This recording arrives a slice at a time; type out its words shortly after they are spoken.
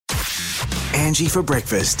Angie for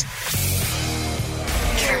breakfast.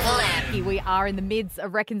 Triple M. We are in the midst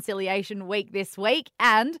of Reconciliation Week this week,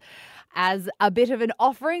 and as a bit of an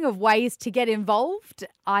offering of ways to get involved,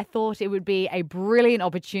 I thought it would be a brilliant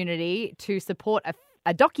opportunity to support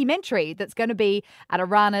a documentary that's going to be at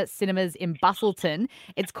Arana Cinemas in Busselton.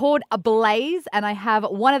 It's called Ablaze, and I have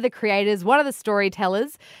one of the creators, one of the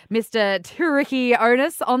storytellers, Mr. Turiki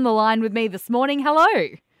Onus, on the line with me this morning. Hello.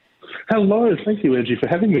 Hello, thank you, Angie, for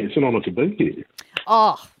having me. It's an honour to be here.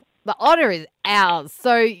 Oh, the honour is ours.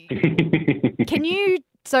 So can you...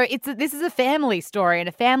 So this is a family story and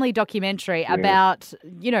a family documentary about,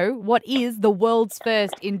 what is the world's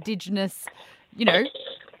first Indigenous,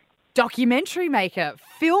 documentary maker,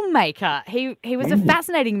 filmmaker. He was a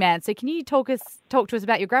fascinating man. So can you talk to us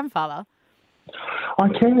about your grandfather? I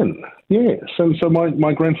can, yes. And so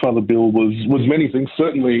my grandfather Bill was many things.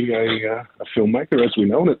 Certainly a filmmaker, as we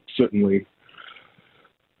know, and it certainly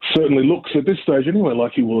looks at this stage anyway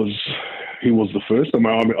like he was the first.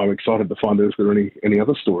 I'm excited to find out if there are any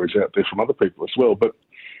other stories out there from other people as well. But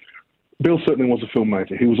Bill certainly was a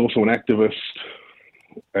filmmaker. He was also an activist,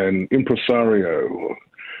 an impresario,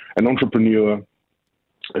 an entrepreneur,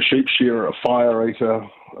 a sheep shearer, a fire eater,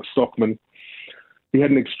 a stockman. He had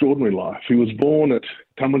an extraordinary life. He was born at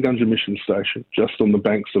Tumaragunja Mission Station, just on the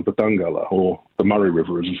banks of the Tungala, or the Murray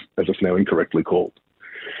River, as it's now incorrectly called.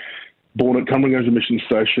 Born at Tumaragunja Mission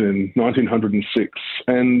Station in 1906,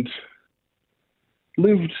 and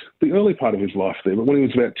lived the early part of his life there. But when he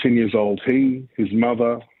was about 10 years old, he, his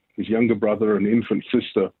mother, his younger brother, and infant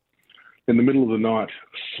sister, in the middle of the night,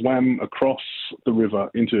 swam across the river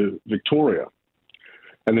into Victoria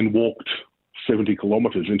and then walked 70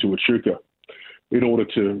 kilometres into Echuca in order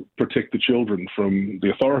to protect the children from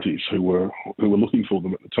the authorities who were looking for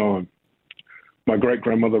them at the time. My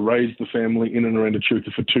great-grandmother raised the family in and around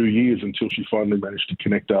Echuca for 2 years until she finally managed to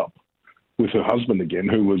connect up with her husband again,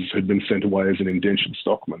 who had been sent away as an indentured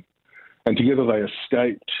stockman. And together they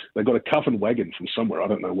escaped. They got a covered wagon from somewhere, I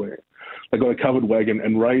don't know where. They got a covered wagon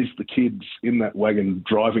and raised the kids in that wagon,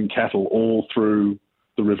 driving cattle all through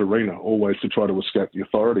the Riverina, always to try to escape the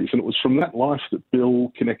authorities. And it was from that life that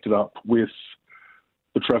Bill connected up with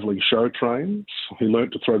the travelling show trains. He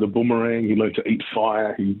learnt to throw the boomerang. He learnt to eat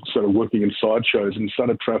fire. He started working in sideshows and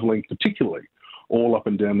started travelling particularly all up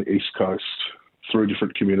and down the East Coast through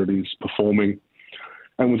different communities, performing,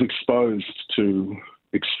 and was exposed to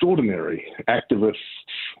extraordinary activists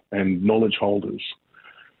and knowledge holders.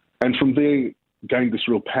 And from there, gained this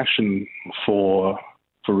real passion for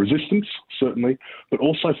resistance, certainly, but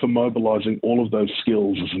also for mobilising all of those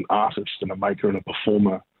skills as an artist and a maker and a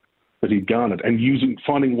performer that he'd garnered, and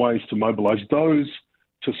finding ways to mobilise those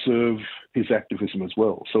to serve his activism as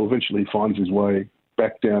well. So eventually he finds his way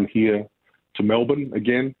back down here to Melbourne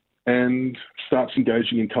again and starts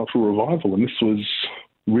engaging in cultural revival. And this was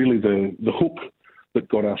really the hook that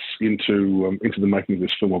got us into the making of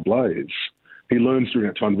this film Ablaze. He learns during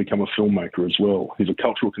that time to become a filmmaker as well. He's a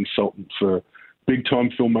cultural consultant for big-time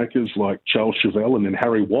filmmakers like Charles Chevelle and then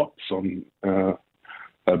Harry Watts on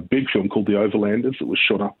a big film called The Overlanders that was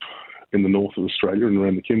shot up in the north of Australia and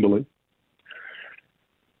around the Kimberley.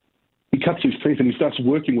 He cuts his teeth and he starts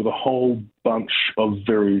working with a whole bunch of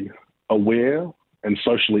very aware and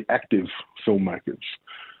socially active filmmakers,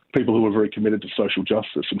 people who are very committed to social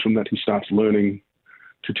justice. And from that, he starts learning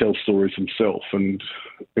to tell stories himself. And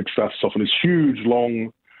it starts off on this huge,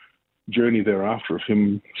 long journey thereafter of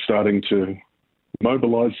him starting to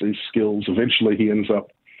mobilise these skills. Eventually, he ends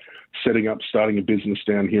up starting a business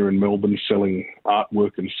down here in Melbourne, selling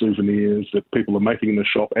artwork and souvenirs that people are making in the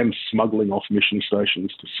shop and smuggling off mission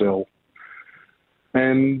stations to sell.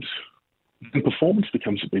 And performance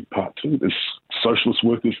becomes a big part too. There's socialist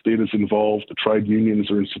workers' theatres involved, the trade unions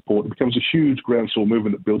are in support. It becomes a huge groundswell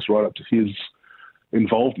movement that builds right up to his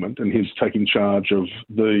involvement and his taking charge of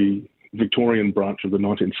the Victorian branch of the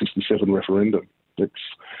 1967 referendum.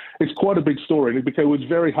 It's quite a big story, and it was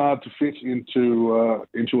very hard to fit into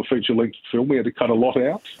a feature-length film. We had to cut a lot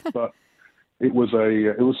out, but it was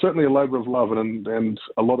certainly a labour of love and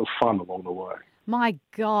a lot of fun along the way. My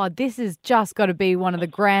God, this has just got to be one of the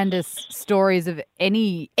grandest stories of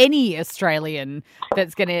any Australian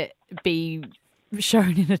that's going to be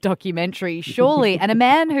shown in a documentary, surely. And a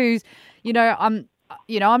man who's, I'm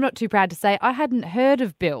not too proud to say I hadn't heard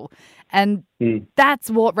of Bill. And that's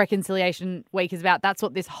what Reconciliation Week is about. That's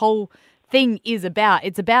what this whole thing is about.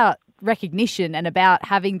 It's about recognition and about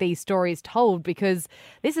having these stories told, because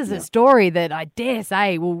this is a story that I dare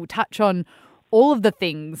say will touch on all of the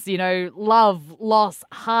things, love, loss,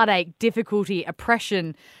 heartache, difficulty,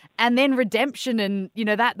 oppression, and then redemption and,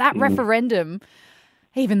 that referendum.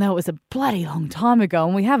 even though it was a bloody long time ago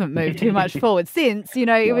and we haven't moved too much forward since, you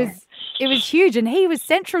know, it was huge and he was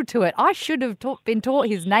central to it. I should have been taught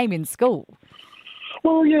his name in school.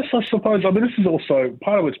 Well, yes, I suppose. I mean, this is also,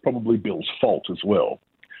 part of it's probably Bill's fault as well.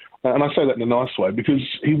 And I say that in a nice way because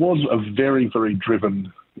he was a very, very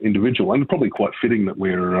driven individual, and probably quite fitting that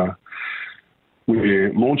we're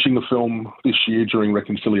launching the film this year during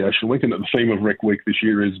Reconciliation Week, and the theme of Rec Week this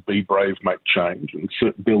year is Be Brave, Make Change. And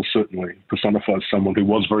Bill certainly personifies someone who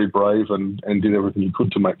was very brave and did everything he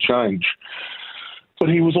could to make change. But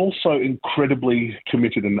he was also incredibly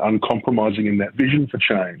committed and uncompromising in that vision for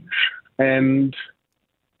change. And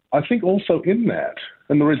I think also in that,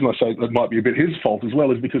 and the reason I say it might be a bit his fault as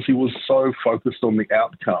well, is because he was so focused on the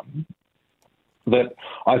outcome that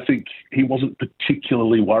I think he wasn't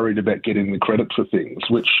particularly worried about getting the credit for things,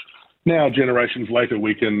 which now, generations later,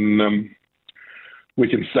 we can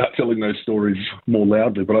start telling those stories more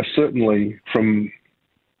loudly. But I certainly, from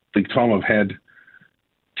the time I've had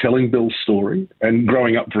telling Bill's story and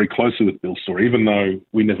growing up very closely with Bill's story, even though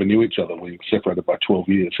we never knew each other, we separated by 12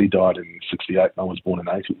 years. He died in 68 and I was born in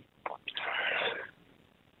 80.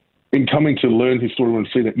 In coming to learn his story and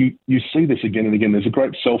see that, you see this again and again. There's a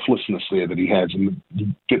great selflessness there that he has, and you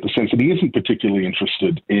get the sense that he isn't particularly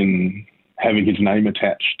interested in having his name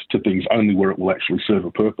attached to things only where it will actually serve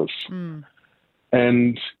a purpose. Mm.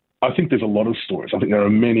 And I think there's a lot of stories. I think there are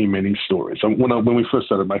many, many stories. When we first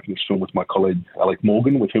started making this film with my colleague Alec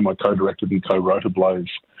Morgan, with whom I co-directed and co-wrote A Blaze,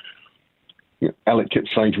 Alec kept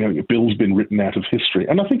saying to me, Bill's been written out of history.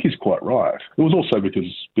 And I think he's quite right. It was also because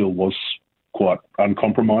Bill was quite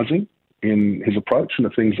uncompromising in his approach and the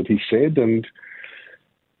things that he said, and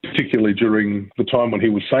particularly during the time when he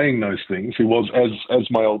was saying those things, he was,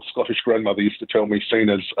 as my old Scottish grandmother used to tell me, seen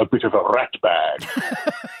as a bit of a rat bag.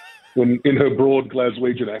 In her broad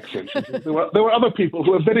Glaswegian accent. There were other people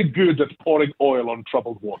who were very good at pouring oil on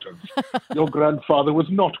troubled waters. Your grandfather was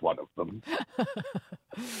not one of them.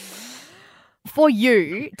 For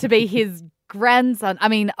you to be his grandson, I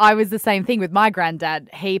mean, I was the same thing with my granddad.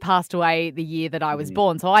 He passed away the year that I was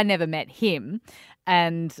born, so I never met him.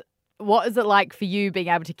 And what is it like for you being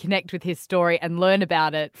able to connect with his story and learn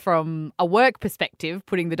about it from a work perspective,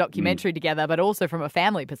 putting the documentary together, but also from a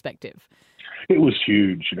family perspective? It was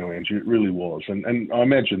huge, Angie. It really was. And I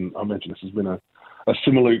imagine this has been a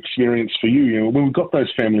similar experience for you. When we've got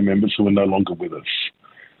those family members who are no longer with us,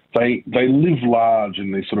 they live large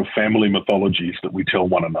in these sort of family mythologies that we tell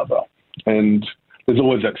one another. And there's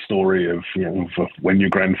always that story of, of when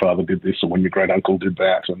your grandfather did this or when your great uncle did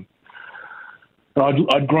that. And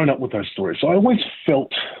I'd grown up with those stories. So I always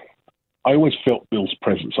felt Bill's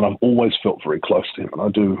presence, and I've always felt very close to him. And I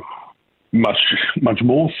do much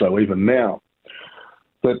more so even now.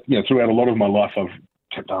 But, throughout a lot of my life, I've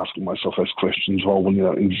kept asking myself those questions.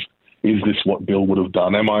 Is this what Bill would have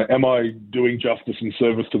done? Am I doing justice and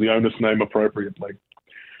service to the owner's name appropriately?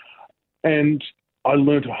 And I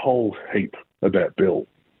learned a whole heap about Bill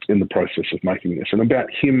in the process of making this, and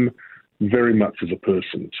about him very much as a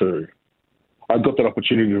person too. I got that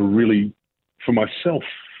opportunity to really, for myself,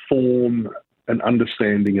 form an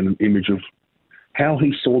understanding and an image of how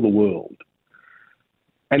he saw the world.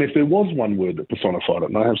 And if there was one word that personified it,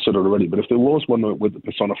 and I have said it already, but if there was one word that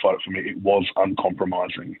personified it for me, it was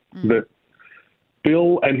uncompromising. That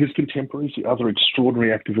Bill and his contemporaries, the other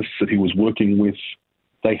extraordinary activists that he was working with,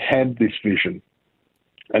 they had this vision,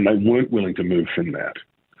 and they weren't willing to move from that.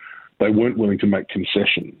 They weren't willing to make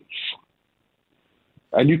concessions.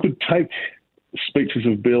 And you could take speeches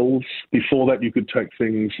of Bill's. Before that, you could take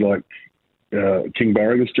things like King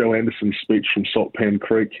Barrigas, Joe Anderson's speech from Salt Pan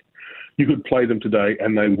Creek. You could play them today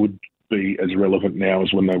and they would be as relevant now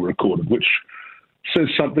as when they were recorded, which says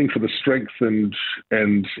something for the strength and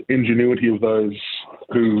ingenuity of those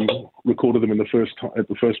who recorded them at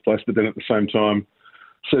the first place, but then at the same time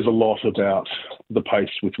says a lot about the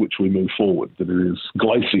pace with which we move forward, that it is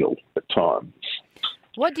glacial at times.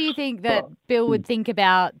 What do you think that Bill would think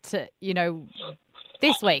about,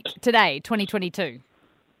 this week, today, 2022?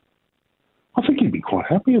 I think he'd be quite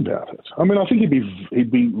happy about it. I mean, I think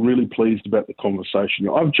he'd be really pleased about the conversation.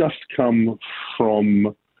 I've just come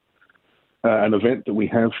from an event that we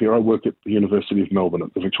have here. I work at the University of Melbourne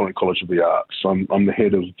at the Victorian College of the Arts. I'm the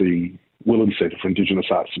head of the Willan Centre for Indigenous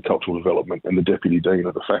Arts and Cultural Development and the Deputy Dean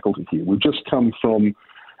of the faculty here. We've just come from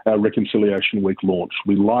our Reconciliation Week launch.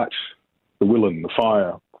 We light the Willan, the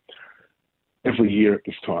fire, every year at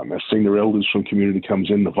this time. Our senior elders from community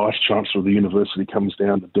comes in, the Vice-Chancellor of the university comes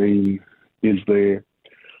down, the Dean is there.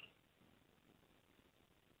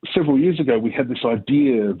 Several years ago, we had this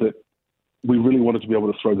idea that we really wanted to be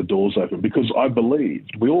able to throw the doors open because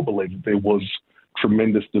we all believed that there was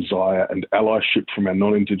tremendous desire and allyship from our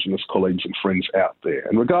non-Indigenous colleagues and friends out there.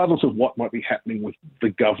 And regardless of what might be happening with the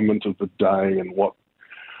government of the day and what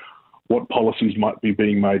policies might be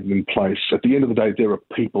being made in place, at the end of the day, there are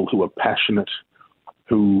people who are passionate,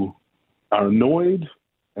 who are annoyed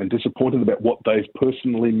and disappointed about what they've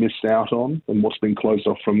personally missed out on and what's been closed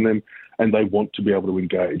off from them, and they want to be able to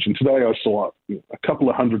engage. And today I saw a couple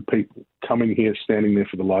of hundred people coming here, standing there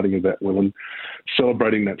for the lighting of that will and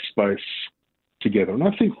celebrating that space together. And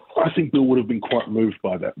I think Bill would have been quite moved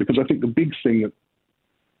by that, because I think the big thing that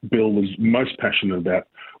Bill was most passionate about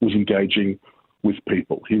was engaging with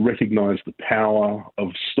people. He recognised the power of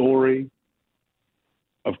story,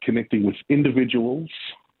 of connecting with individuals,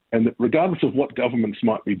 and that regardless of what governments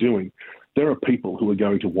might be doing, there are people who are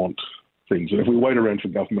going to want things. And if we wait around for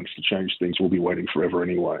governments to change things, we'll be waiting forever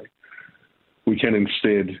anyway. We can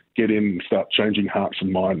instead get in and start changing hearts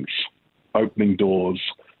and minds, opening doors,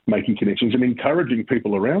 making connections, and encouraging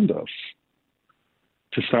people around us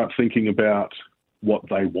to start thinking about what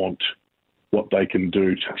they want, what they can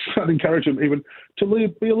do, to start encourage them even to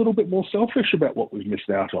be a little bit more selfish about what we've missed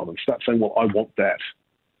out on and start saying, well, I want that,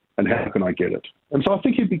 and how can I get it? And so I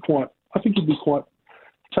think he'd be quite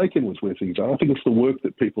taken with where things are. I think it's the work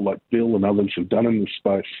that people like Bill and others have done in this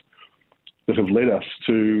space that have led us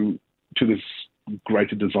to this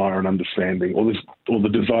greater desire and understanding, or the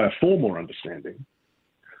desire for more understanding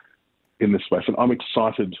in this space. And I'm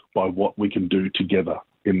excited by what we can do together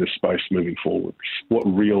in this space moving forward, what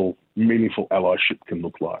real meaningful allyship can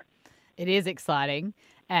look like. It is exciting.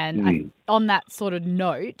 And on that sort of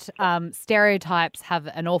note, stereotypes have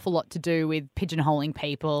an awful lot to do with pigeonholing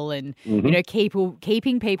people and,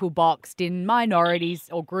 keeping people boxed in minorities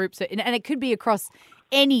or groups. And it could be across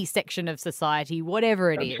any section of society,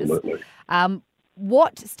 whatever it Absolutely. is.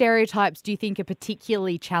 What stereotypes do you think are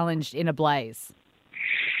particularly challenged in Ablaze?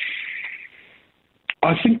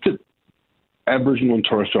 I think that Aboriginal and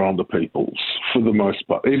Torres Strait Islander peoples, for the most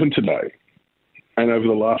part, even today, and over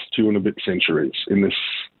the last 2 and a bit centuries in this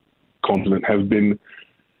continent, have been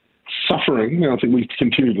suffering, and I think we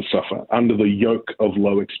continue to suffer, under the yoke of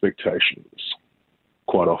low expectations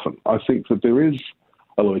quite often. I think that there is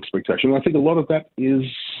a low expectation, and I think a lot of that is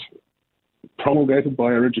promulgated by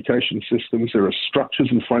our education systems. There are structures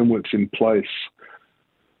and frameworks in place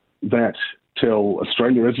that tell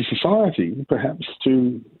Australia as a society, perhaps,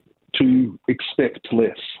 to expect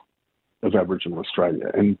less of Aboriginal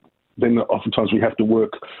Australia. And then oftentimes we have to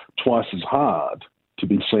work twice as hard to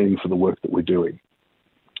be seen for the work that we're doing.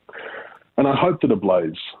 And I hope that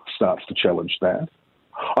Ablaze starts to challenge that.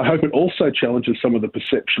 I hope it also challenges some of the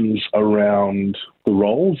perceptions around the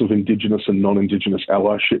roles of Indigenous and non-Indigenous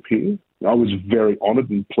allyship here. I was very honoured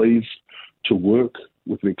and pleased to work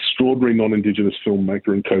with an extraordinary non-Indigenous filmmaker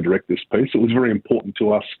and co-direct this piece. It was very important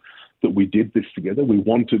to us that we did this together. We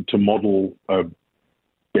wanted to model a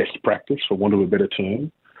best practice, for want of a better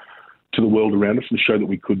term, to the world around us and show that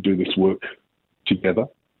we could do this work together.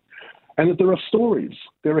 And that there are stories,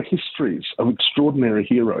 there are histories of extraordinary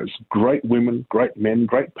heroes, great women, great men,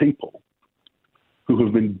 great people who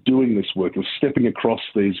have been doing this work of stepping across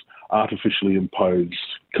these artificially imposed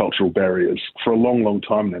cultural barriers for a long, long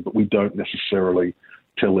time now, but we don't necessarily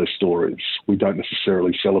tell their stories. We don't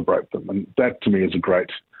necessarily celebrate them. And that, to me, is a great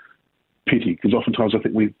pity, because oftentimes I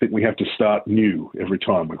think we have to start new every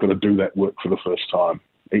time. We've got to do that work for the first time,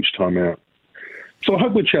 each time out. So I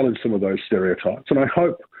hope we challenge some of those stereotypes, and I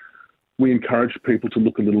hope we encourage people to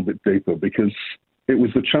look a little bit deeper, because it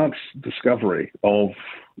was the chance discovery of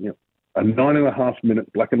a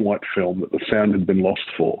 9.5-minute black and white film that the sound had been lost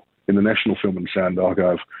for in the National Film and Sound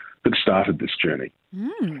Archive that started this journey.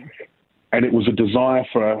 And it was a desire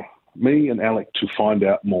for me and Alec to find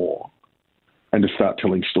out more and to start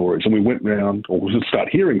telling stories. And we went round, or to start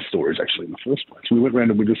hearing stories actually in the first place. We went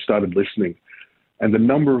round and we just started listening. And the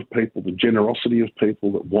number of people, the generosity of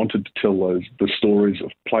people that wanted to tell the stories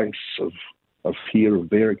of place, of here, of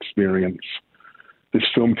their experience. This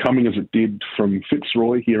film coming as it did from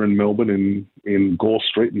Fitzroy here in Melbourne in Gore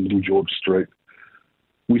Street and Little George Street,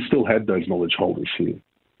 we still had those knowledge holders here.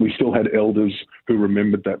 We still had elders who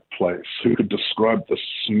remembered that place, who could describe the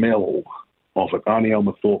smell of it. Arnie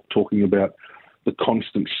Elmer-Thorpe talking about the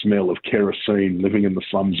constant smell of kerosene living in the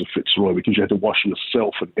slums of Fitzroy, because you had to wash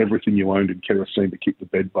yourself and everything you owned in kerosene to keep the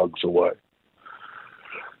bed bugs away.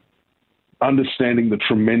 Understanding the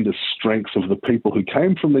tremendous strength of the people who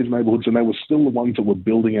came from these neighbourhoods, and they were still the ones that were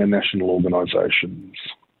building our national organisations,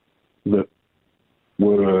 that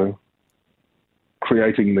were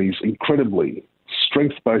creating these incredibly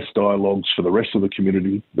strength-based dialogues for the rest of the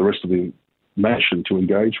community, the rest of the nation to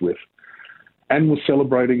engage with, and was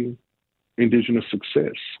celebrating Indigenous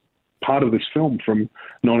success. part of this film from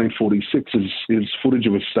 1946 is footage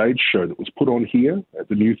of a stage show that was put on here at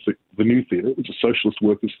the New Theatre. It was a Socialist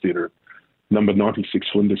Workers' Theatre, number 96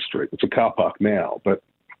 Flinders Street. It's a car park now, but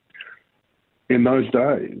in those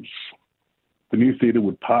days, the New Theatre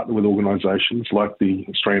would partner with organisations like the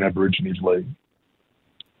Australian Aborigines League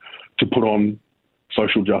to put on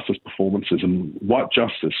social justice performances, and White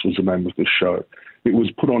Justice was the name of this show. It was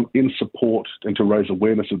put on in support and to raise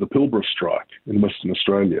awareness of the Pilbara strike in Western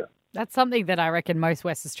Australia. That's something that I reckon most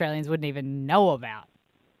West Australians wouldn't even know about.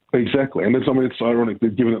 Exactly. And it's ironic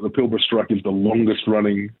that given that the Pilbara strike is the longest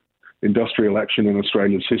running industrial action in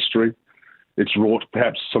Australia's history, it's wrought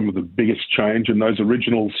perhaps some of the biggest change. And those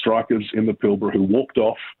original strikers in the Pilbara who walked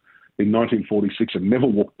off in 1946 and never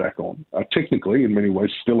walked back on are technically, in many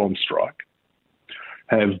ways, still on strike,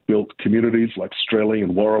 have built communities like Strelly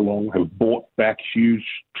and Warralong, have bought back huge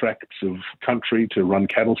tracts of country to run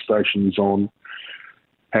cattle stations on,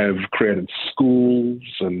 have created schools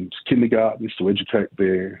and kindergartens to educate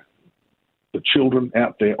the children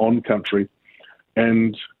out there on country,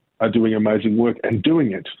 and are doing amazing work and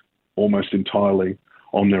doing it almost entirely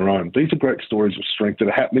on their own. These are great stories of strength that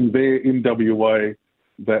are happening there in WA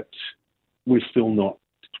that we're still not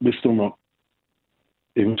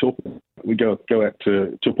even talking about. We go out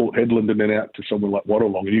to Port Hedland and then out to somewhere like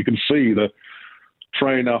Warralong, and you can see the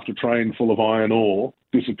train after train full of iron ore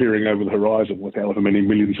disappearing over the horizon with however many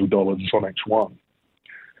millions of dollars on each one.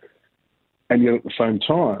 And yet at the same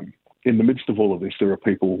time, in the midst of all of this, there are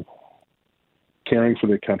people caring for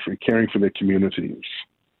their country, caring for their communities,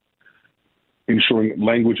 ensuring that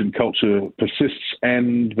language and culture persists,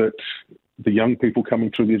 and that the young people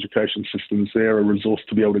coming through the education systems there are a resource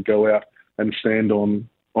to be able to go out and stand on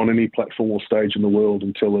any platform or stage in the world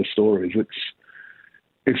and tell their stories.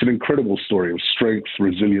 It's an incredible story of strength,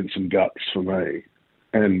 resilience and guts for me.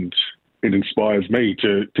 And it inspires me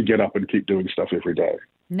to get up and keep doing stuff every day.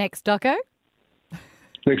 Next doco?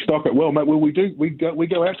 Next doco. Well, mate, we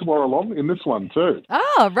go out to Warralong in this one too.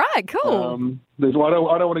 Oh, right, cool. I don't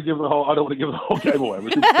want to give the whole game away,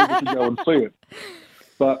 because people should go and see it.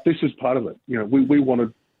 But this is part of it. You know, we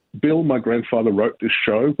wanted. Bill, my grandfather, wrote this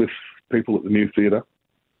show with people at the New Theatre.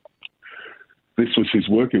 This was his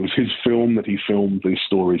work. It was his film that he filmed these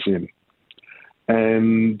stories in.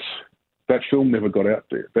 And that film never got out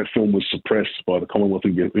there. That film was suppressed by the Commonwealth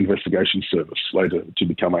Investigation Service, later to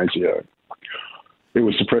become ASIO. It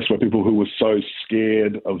was suppressed by people who were so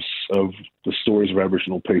scared of the stories of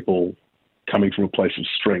Aboriginal people coming from a place of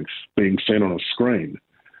strength being seen on a screen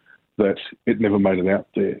that it never made it out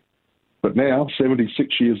there. But now,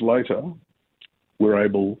 76 years later, we're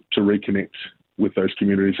able to reconnect with those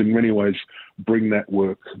communities, in many ways bring that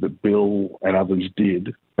work that Bill and others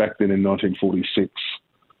did back then in 1946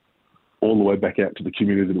 all the way back out to the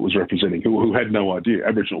community that it was representing, who had no idea.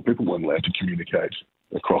 Aboriginal people weren't allowed to communicate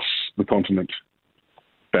across the continent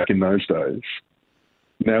back in those days.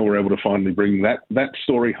 Now we're able to finally bring that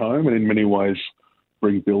story home, and in many ways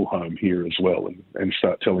bring Bill home here as well, and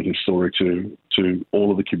start telling his story to all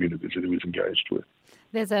of the communities that he was engaged with.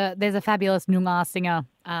 There's a fabulous Noongar singer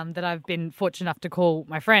that I've been fortunate enough to call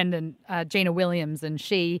my friend, and Gina Williams, and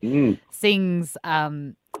she sings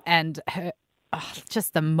and her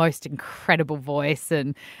just the most incredible voice,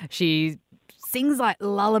 and she sings like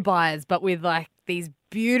lullabies, but with like these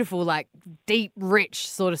beautiful, like deep, rich,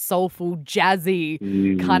 sort of soulful, jazzy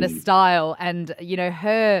kind of style. And, you know,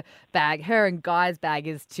 her and Guy's bag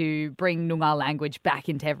is to bring Noongar language back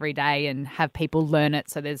into every day and have people learn it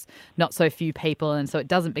so there's not so few people, and so it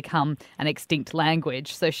doesn't become an extinct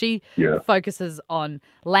language. So she focuses on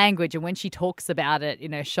language, and when she talks about it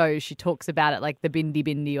in her shows, she talks about it like the bindi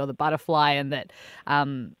bindi or the butterfly, and that,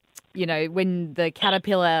 you know, when the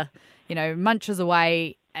caterpillar, you know, munches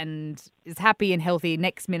away and is happy and healthy,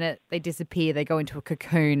 next minute they disappear, they go into a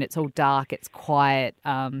cocoon, it's all dark, it's quiet,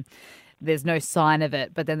 there's no sign of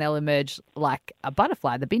it, but then they'll emerge like a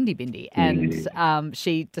butterfly, the bindi bindi. And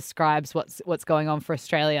she describes what's going on for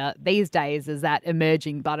Australia these days as that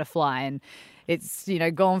emerging butterfly, and it's, you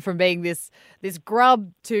know, gone from being this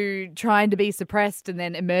grub to trying to be suppressed and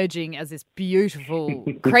then emerging as this beautiful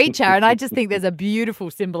creature. And I just think there's a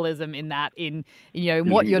beautiful symbolism in that, in, you know,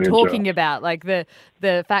 what you're talking about, like the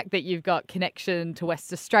fact that you've got connection to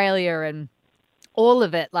West Australia and all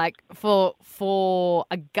of it, like for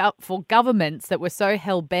governments that were so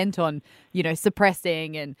hell bent on, you know,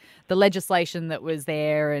 suppressing, and the legislation that was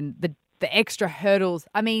there and the extra hurdles.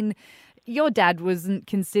 I mean, your dad wasn't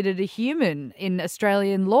considered a human in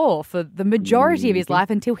Australian law for the majority of his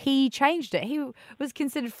life until he changed it. He was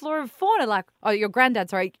considered flora and fauna, like, oh, your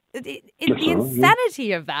granddad, sorry. The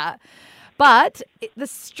insanity of that. But the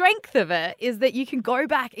strength of it is that you can go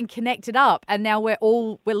back and connect it up, and now we're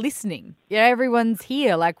listening. Everyone's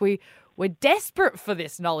here. Like we're desperate for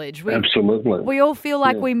this knowledge. Absolutely. We all feel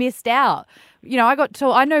like we missed out.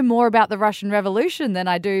 I know more about the Russian Revolution than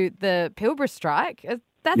I do the Pilbara strike.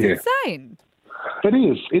 That's insane. It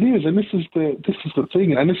is, and this is the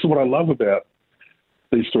thing, and this is what I love about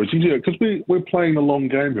these stories. Because we're playing the long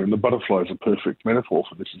game here, and the butterfly is a perfect metaphor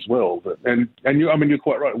for this as well. You're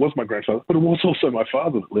quite right. It was my grandfather, but it was also my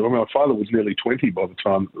father. My father was nearly 20 by the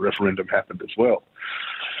time the referendum happened as well.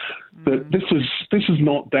 But this is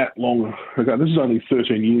not that long ago. This is only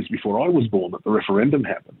 13 years before I was born that the referendum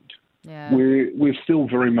happened. Yeah. We're still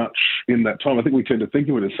very much in that time. I think we tend to think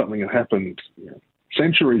of it as something that happened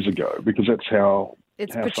centuries ago, because that's how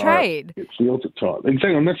it's portrayed. It feels at times.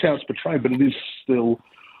 And that's how it's portrayed, but it is still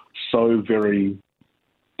so very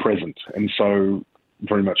present and so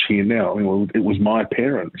very much here now. It was my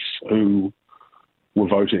parents who were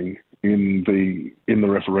voting in the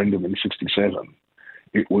referendum in '67.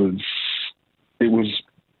 It was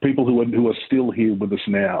people who are still here with us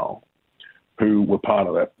now who were part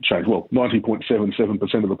of that change. Well,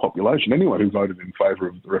 90.77% of the population, anyway, who voted in favour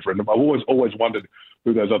of the referendum. I've always wondered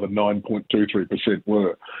who those other 9.23%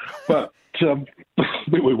 were. But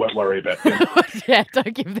we won't worry about them. Yeah,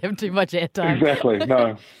 don't give them too much airtime. Exactly,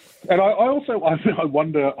 no. And I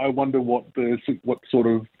wonder what sort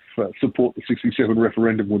of support the '67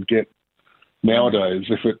 referendum would get nowadays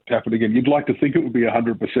if it happened again. You'd like to think it would be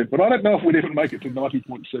 100%, but I don't know if we'd even make it to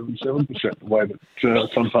 90.77% the way that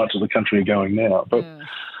some parts of the country are going now. But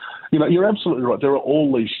you're absolutely right. There are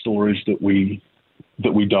all these stories that we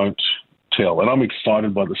don't tell, and I'm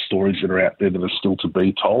excited by the stories that are out there that are still to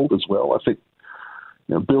be told as well. I think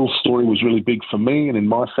Bill's story was really big for me and in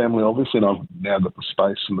my family, obviously, and I've now got the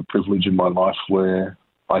space and the privilege in my life where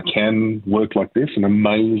I can work like this, and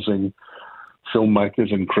amazing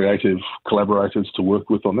filmmakers and creative collaborators to work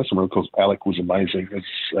with on this. And of course, Alec was amazing as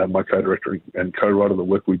my co-director and co-writer of the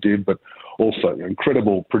work we did, but also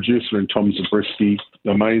incredible producer in Tom Zabriskie,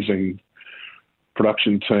 amazing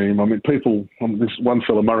production team. This one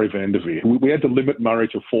fellow, Murray Vanderveer, we had to limit Murray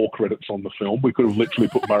to 4 credits on the film. We could have literally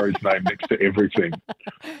put Murray's name next to everything.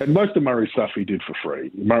 And most of Murray's stuff he did for free.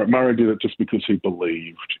 Murray did it just because he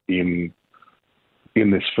believed in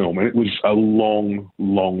this film. And it was a long,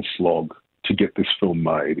 long slog to get this film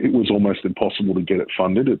made. It was almost impossible to get it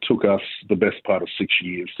funded. It took us the best part of 6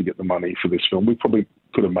 years to get the money for this film. We probably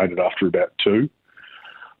could have made it after about 2.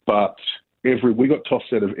 But we got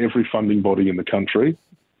tossed out of every funding body in the country.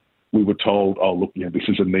 We were told, oh, look, this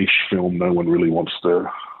is a niche film. No one really wants to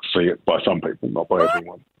see it, by some people, not by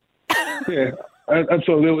everyone. Yeah. And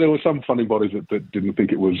so there were some funding bodies that didn't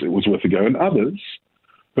think it was worth a go. And others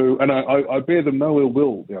who, and I bear them no ill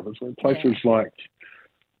will, the others, places like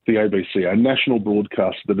the ABC, a national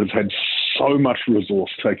broadcaster that has had so much resource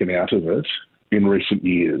taken out of it in recent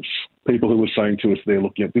years. People who were saying to us there,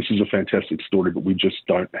 look, this is a fantastic story, but we just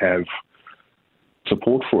don't have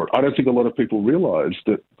support for it. I don't think a lot of people realise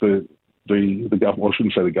that the government, well, I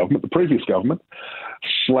shouldn't say the government, the previous government,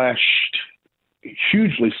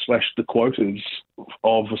 hugely slashed the quotas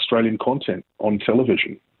of Australian content on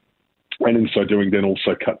television. And in so doing, then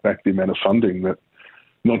also cut back the amount of funding that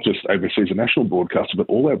not just ABC's a national broadcaster, but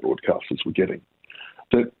all our broadcasters were getting.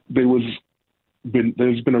 That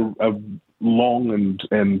there's been a long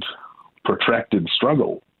and protracted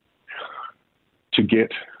struggle to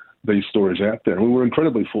get these stories out there. And we were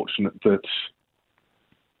incredibly fortunate that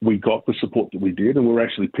we got the support that we did, and we were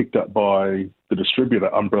actually picked up by the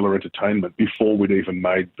distributor, Umbrella Entertainment, before we'd even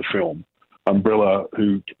made the film. Umbrella,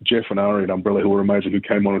 Jeff and Ari at Umbrella, who were amazing, who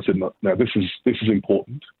came on and said, no, this is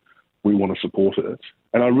important. We want to support it.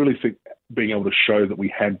 And I really think being able to show that we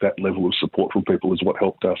had that level of support from people is what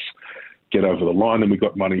helped us get over the line. And we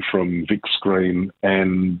got money from Vic Screen,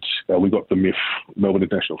 and we got the MIF, Melbourne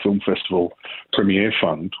International Film Festival Premiere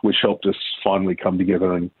Fund, which helped us finally come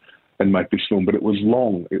together and make this film. But it was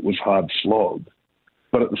long, it was hard slog.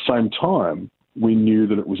 But at the same time, we knew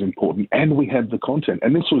that it was important, and we had the content.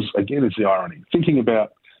 And this was, again, is the irony. Thinking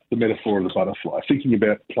about the metaphor of the butterfly, thinking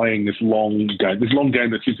about playing this long game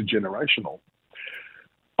that's intergenerational.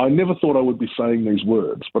 I never thought I would be saying these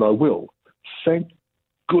words, but I will. Thank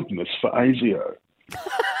goodness for ASIO.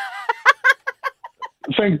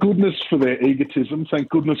 Thank goodness for their egotism. Thank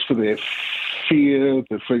goodness for their fear.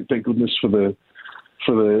 Thank goodness for the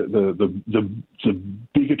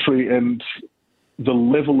bigotry and the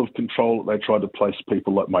level of control that they tried to place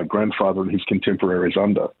people like my grandfather and his contemporaries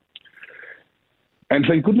under. And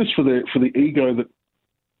thank goodness for the ego that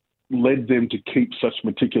led them to keep such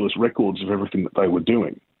meticulous records of everything that they were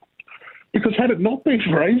doing. Because had it not been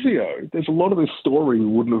for ASIO, there's a lot of this story we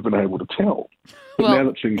wouldn't have been able to tell. But now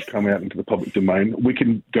that things come out into the public domain, we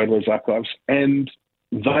can go to those archives, and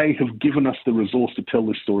they have given us the resource to tell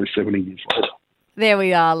this story 70 years later. There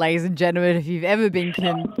we are, ladies and gentlemen. If you've ever been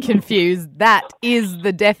confused, that is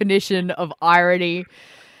the definition of irony.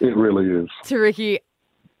 It really is. Ricky,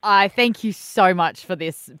 I thank you so much for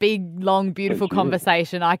this big, long, beautiful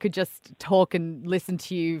conversation. I could just talk and listen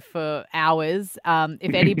to you for hours.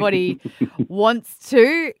 If anybody wants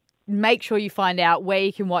to, make sure you find out where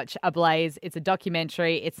you can watch Ablaze. It's a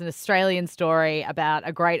documentary. It's an Australian story about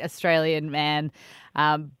a great Australian man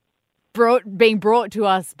being brought to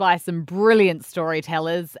us by some brilliant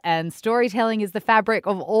storytellers. And storytelling is the fabric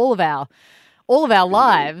of all of our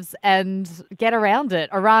lives, and get around it.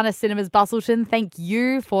 Orana Cinemas Busselton, thank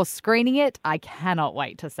you for screening it. I cannot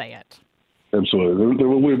wait to see it. Absolutely. There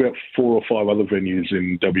will be about 4 or 5 other venues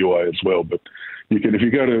in WA as well, but you can, if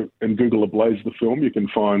you go to and Google Ablaze the film, you can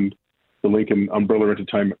find the link, and Umbrella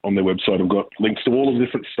Entertainment on their website have got links to all the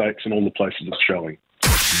different states and all the places it's showing.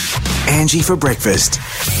 Angie for breakfast.